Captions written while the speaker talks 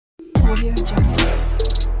The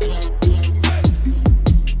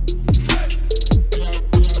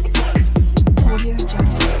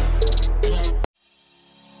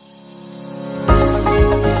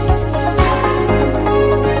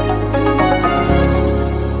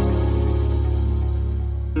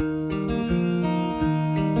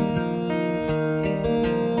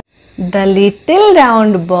Little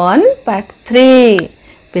Round Bun Part 3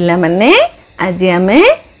 पिला माने आज आमे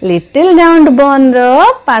Little Round Bun रो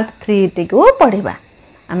Part 3 टी को पढ़िबा।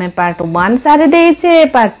 आमे Part 1 सारे देइछे,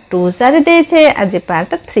 Part 2 सारे देइछे, आज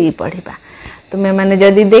Part 3 पढ़िबा। तुमे माने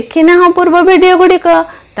जदी देखि ना हो पूर्व वीडियो गुडी को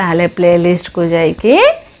ताले प्लेलिस्ट को जाई के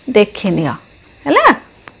देखि नियो हैला।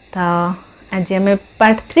 तो आज आमे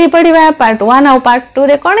Part 3 पढ़िबा। Part 1 और Part 2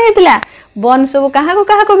 रे कोन हेतिला बन सब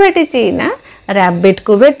कहा को भेटिची ना रैबिट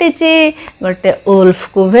को भेटिची, गोटे उल्फ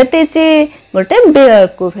को भेटिची, गोटे बेयर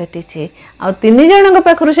को भेटिची आ तीन जन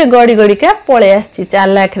पाखरु से गड़ी गड़ी का पळे आछि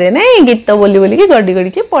चालाक रे नै गीत बोली बोली के गड़ी गड़ी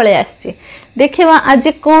के पळे आछि। देखिबा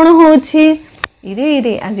आज कोन होछि इरे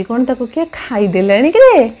इरे आज कोन ताको के खाई देलानी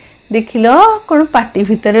के देखिलो कोन पार्टी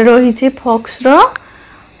भितरे रही छी फॉक्स रो।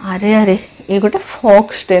 अरे अरे ए गोटे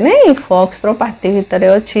फॉक्स टे नै फॉक्स रो पार्टी भितरे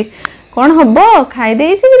अछि कोन हबो खाई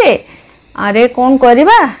देई छी रे। अरे कौन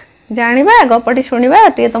करवा जानिबा गपटी सुनिबा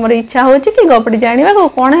टे तमर इच्छा होची कि गपटी जानिबा को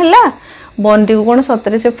कोन हला बंटी को कोन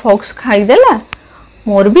सतरे से फॉक्स खाई देला।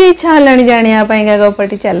 मोर भी इच्छा हलानी जानिया पाएगा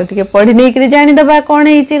गपटी चलो टिके पढ़ी नै करी जानि दबा कोन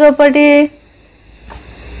हिची गपटी।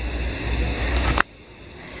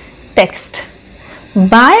 Text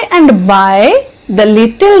bye and by the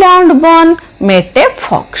little round बन met a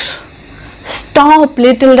fox. Stop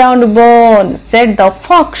little round बन said the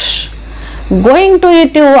fox going to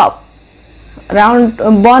eat you up. Round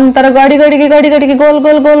बन तार गड़ी गड़ी के गोल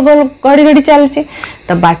गोल गोल गोल गड़ी गड़ी चलची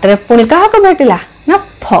तो बाटरे पुणी क्या भेटिला ना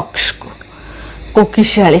फॉक्स को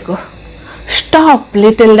कोकिशियाली को। स्टॉप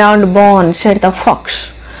लिटिल राउंड बन सेड द फॉक्स।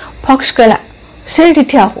 फॉक्स कहला सेठी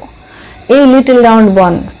ठिया हो ए लिटिल राउंड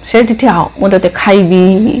बन सेठी ठिया हो मु तते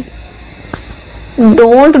खाइबी।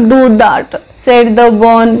 Don't do that said the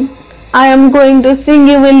बन I am going to sing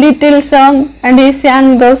U a little song and he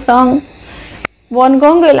sang the song। बन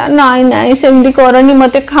कौन कहला नाई नाई सेमती करनी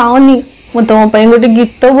मते खाओनी मु तुम गोटे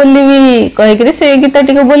गीत बोलिबी कहीकि से गीत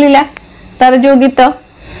टी बोलिला तार जो गीत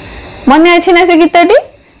मन अच्छी ना से गीत T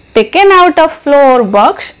taken out of floor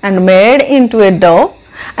box and made into A dough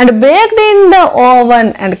and baked in the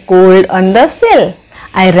oven and cooled on the सिल।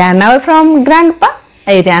 I run away from grandpa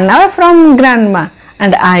I run away from grandma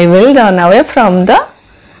and I will run away from the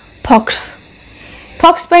fox.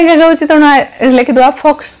 Fox पे क्या कहूँ तो लिखि दवा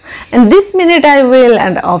fox and this minute I will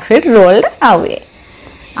end of it rolled away.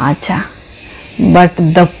 अच्छा but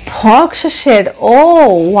the fox said oh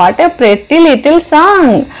what A pretty little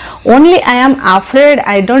song only I am afraid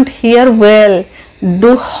I don't hear well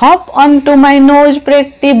do hop on to my nose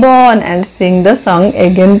pretty बन and Singh the song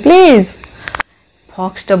again please.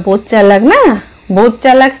 Fox तो बहुत चालाक ना बहुत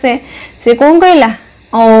चालाक से कौन कहला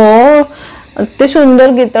ओ एते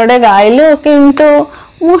सुंदर गीतटे गाइलो किंतु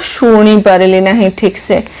मु शुणी पारिली नहीं ठीक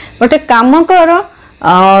से गोटे काम कर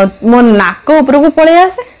मो नाक ऊपर को पड़े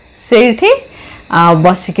आसे सेठी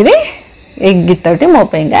बसिकरी एक गीतटी मो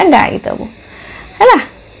पेगा गाई दबो हैला।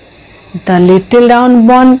 द लिटिल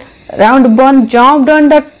राउंड बन jumped on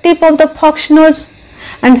the tip of the fox nose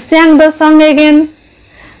and sang the song again।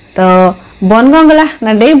 तो बन कौन गला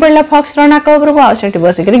ना डेई पड़ला फॉक्स रो नाक ऊपर को आ सेठी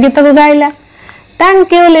बसिकरी गीत को गाइला।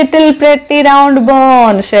 Thank you little pretty round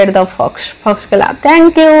bun said the fox। fox कहला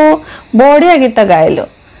thank you बढ़िया गीत गाइलो।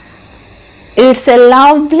 It's a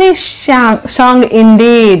lovely song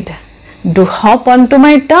indeed do hop onto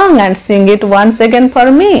my tongue and sing it once again for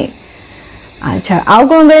me। अच्छा आउ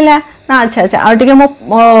कौन कहला ना अच्छा अच्छा आउ टिके मो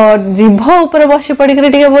जीभ ऊपर बसी पड़ी के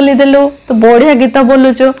टिके बोली देलु तो बढ़िया गीत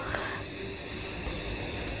बोलुचो।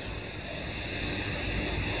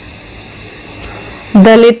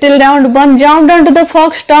 The little round bun jumped onto the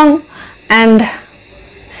fox's tongue and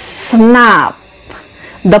snap!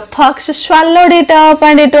 The fox swallowed it up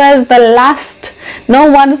and it was the last. No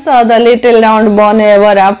one saw the little round bun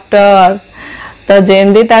ever after। तो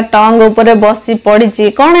जेंदी ता टंग ऊपर बसी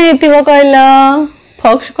पड़ी कौन हेतिबो कहला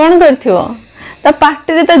फॉक्स कौन करथिबो ता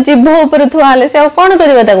party रे तो जीभ ऊपर थुआले से कौन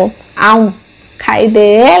करबे ताको आउ खाई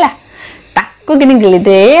देला टाको किनी गिली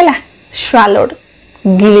देला swallowed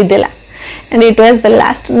गिली देला and it was the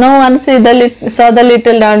last। no one saw the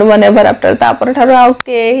little round bun ever after। तापर ठारो आउ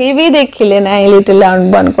केही भी देखिले नाही लिटिल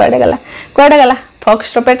राउंड बन कुआडे गला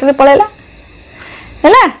फॉक्स रो पेट रे पळेला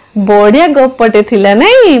हैला। बढ़िया गपटे थिला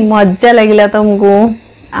नाही मजा लागिला तुमको।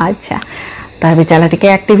 अच्छा तबे चला टिके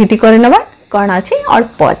एक्टिविटी करे नबा कोन अछि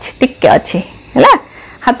अल्प अछि टिके अछि हैला।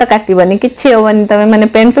 हाथ काटबनी किसी हेनी तुम मैंने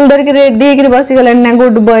पेनसिल धरिक रेडी होकर बसी गले ना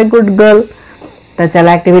गुड बॉय गुड गर्ल तो चल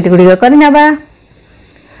एक्टिविटी गुड़िक करना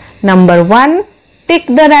number 1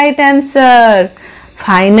 tick the right answer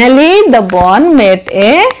finally the Bon met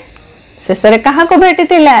ए शेष क्या को भेटी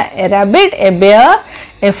ए rabbit A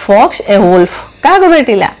bear a fox A wolf क्या को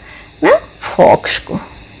भेटिला ना फॉक्स को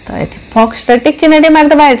तो ये फॉक्स टिक चिन्ह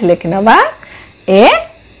मारदे ये लिखि ना a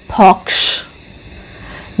fox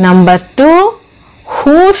number 2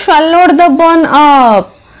 who swallowed the bone up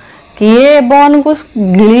किए बॉन को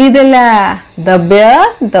गिली देला the bare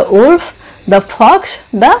the wolf the fox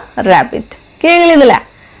the rabbit किए गिली देला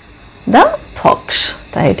द फॉक्स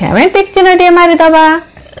तो ये हमें टिक चिन्ह मारिदबा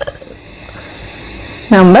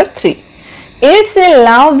number 3 It's a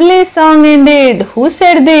lovely song indeed. Who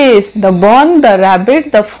said this? The bone, the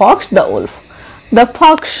rabbit, the fox, the wolf. The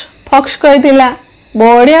fox. Fox कहिथिला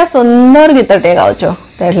बढ़िया सुंदर गीत टे गाउछो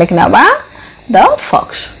तो लिखना बा the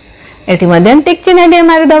fox. एटी मध्यम टिक चिन्ह टे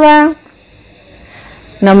मारि दबा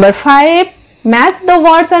number 5 match the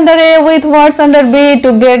words under A with words under B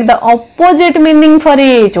to get the opposite meaning for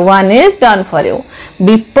each. One is done for you.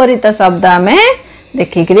 विपरीत शब्द में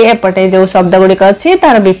देखिक एपटे जो शब्द गुड़िक अच्छी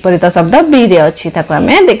तार विपरीत शब्द बी रे अच्छी ताको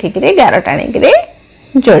हमें देखिक 11 टाणी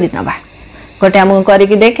जोड़ी नबा गोटे हमको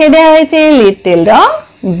करके देखे दिया लिटिल रो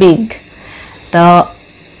बिग तो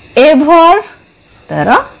एभर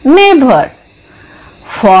तार never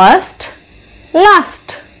first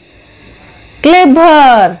last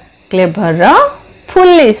clever clever रो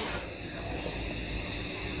फुलिश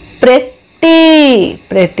प्रेटी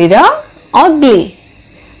प्रेटी रो अग्ली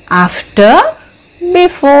आफ्टर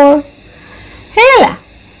बिफोर हेला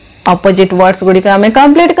ऑपोजिट वर्ड्स गुडी का हमें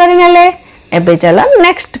कंप्लीट करि नेले एबे चला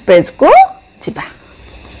नेक्स्ट पेज को जिबा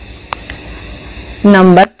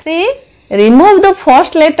number 3 remove the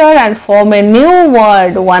first letter and form a new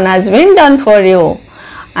word one has been done for you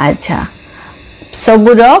अच्छा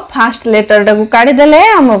सबुर फर्स्ट लेटर टाको काढी देले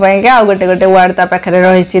हम पई के आ गोटे गोटे वर्ड ता पाखरे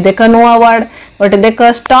रही छि देखो नुवा वर्ड गोटे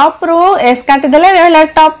देखो स्टॉप रो एस काटी देले रहला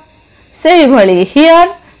टॉप सेही भली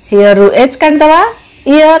हियर हियर रु एच काट दवा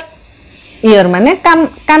ईयर ईयर माने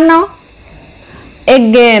कान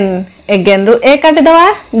एगेन एगेन रु ए काट दवा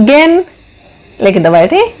गेन लिख दवा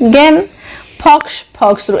एठी गेन फॉक्स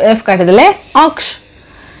फॉक्स रु एफ काट देले ऑक्स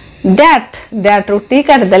दैट दैट रु टी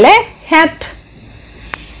काट देले हैट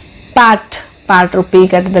पार्ट पार्ट रु पी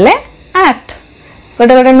काट देले एट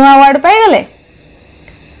गोटे गोटे नुआ वर्ड पाई गले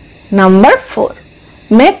number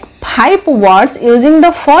 4 make 5 words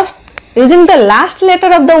using the last letter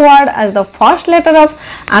of the word as the first letter of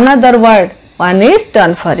another word one is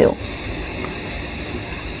done for you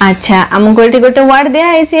अच्छा हमको एटी गोटे वर्ड दिया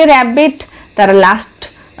है रैबिट तार लास्ट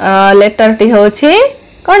लेटर टी होची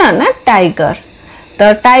कोन ना टाइगर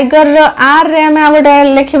तो टाइगर रो आर रे हम गोटे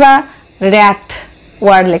लिखिबा rat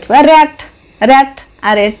word लिखिबा rat rat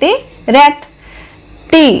R A T rat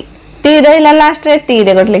T T रहिला लास्ट रे टी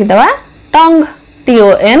रे गोटे लिख दवा tongue T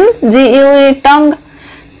O N G you E tongue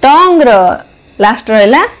tongue row last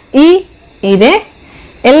रहला ई रे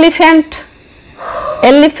एलिफेंट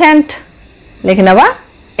एलिफेंट लिखना बा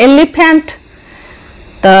एलिफेंट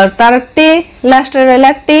तो तार टी लास्ट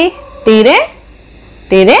रहला टी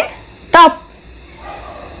रे टॉप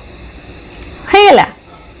हेला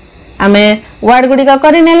आमे वर्ड गुडी का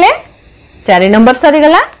करि नेले 4 नंबर सरी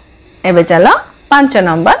गला एबे चलो 5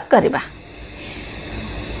 नंबर करिबा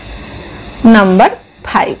number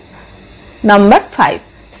 5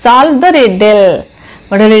 solve the riddle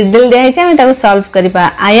what a riddle दिया है हमें ताको solve करिबा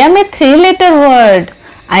I am a 3-letter word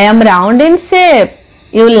I am round in shape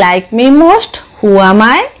you like me most who am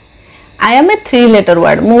I am a 3-letter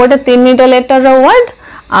word मु गोटे 3 लेटर रो word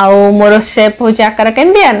आउ मोर shape हो आकार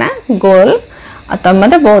केंदिया ना गोल आ तुम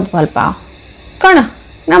मते बहुत भल पाओ कोन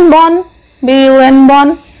ना बॉन B U N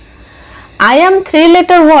Bon I am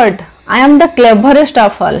 3-letter word I am the cleverest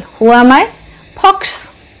of all who am I fox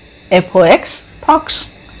F O X fox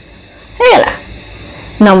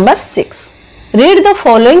Number 6 read the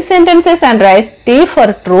following sentences and write T for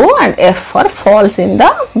true and F for false in the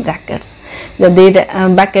brackets जदि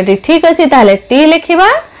bracket ठीक अछि ताले T लिखिबा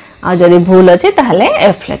आ जदि भूल अछि ताले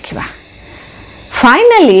F लिखिबा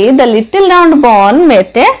finally the little round Bon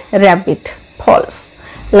met A rabbit false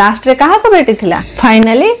last रे कहा को बेटी थिला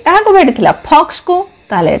फाइनली कहा को बेटी थिला फॉक्स को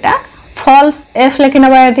ताले एटा फॉल्स F लिखिना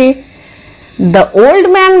बा एठी the old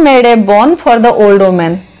man made a Bon for the old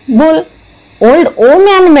woman bull old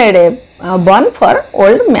man made a bun for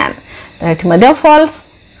old man that mother false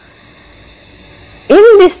in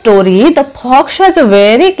this story the fox was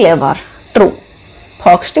very clever true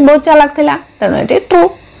fox T बहुत चालाक थिला तनो eighty true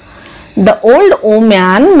the old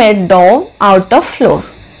man made dough out of flour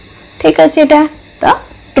ठीक अछि एटा तो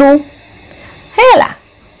true हैला।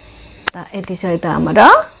 तो एति सहित हमर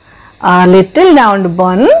लिटिल राउंड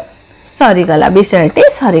बन सरी गला, विषयटी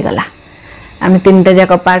सरी गला। आम तीनटा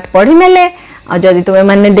जाक पार्ट पढ़ी नेले। आ जदि तुम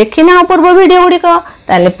मैंने देखी ना पूर्व वीडियो गुड़िक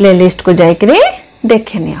ताले प्लेलिस्ट को जाकरी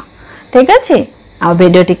देखि नियो। ठीक अच्छे। आ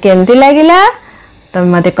वीडियोटी केमती लगिला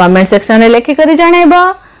तुम मते कमेंट सेक्शन में लिखिक जनइब।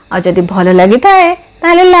 आ जदि भल लगी थाए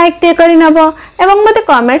ताले लाइक टे करि नब एवं मते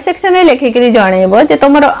कमेंट सेक्शन में लिखिक जनइब जे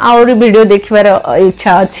तुमर आउरी वीडियो देखिबार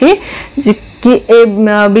इच्छा अछि कि ए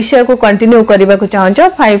विषय को कंटिन्यू करबा को चाहछो।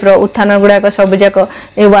 5 रो उत्थान गुडा को सब जाक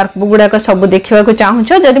ए वर्कबुक गुडा को सब देखिबा को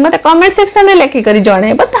चाहछो। जदि मते कमेंट सेक्शन में लिखि करी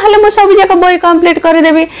जणेबो ताहले मो सब जाक बय कंप्लीट कर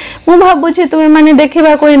देबी। मु भाबुछि तुमे माने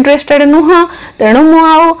देखिबा को इंटरेस्टेड नुह, तेणु मु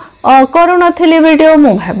आउ करू नथिली वीडियो।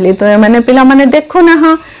 मु भाबली तुमे माने पिला माने देखु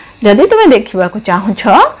ना। जदि तुमे देखिबा को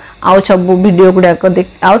चाहछो आउ सब वीडियो गुडा को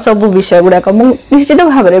आउ सब विषय गुडा को मु निश्चित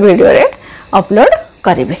भाव रे वीडियो रे अपलोड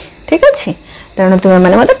करिबे। ठीक अछि। तेणु तुम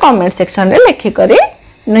मैंने मत कमेंट सेक्शन रे लिखिक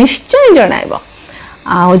निश्चय जणाइब।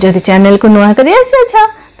 आउ जदि चैनल को नुआ करी आसीछ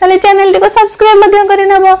ताले चैनल को सब्सक्राइब मध्य करि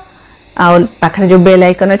नब। आउ पाखरे जो बेल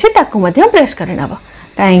आइकन अछि ताकू मध्य प्रेस करि नब।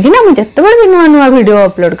 काहेकि ना मु जत्ते भी नुआ नुआ वीडियो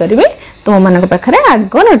अपलोड करिवे तुम मानक पाखरे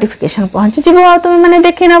आगो नोटिफिकेशन पहुंच जिवो आ तुम माने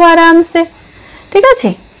देखि नब आराम से। ठीक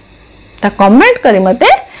अछि। ता कमेंट करी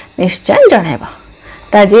मते निश्चय जणाइब।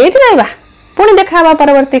 ता जेति रहबा पुणी देखाबा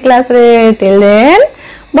परवर्ती क्लास रे। Till then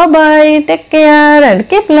bye bye, take care and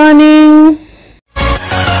keep learning.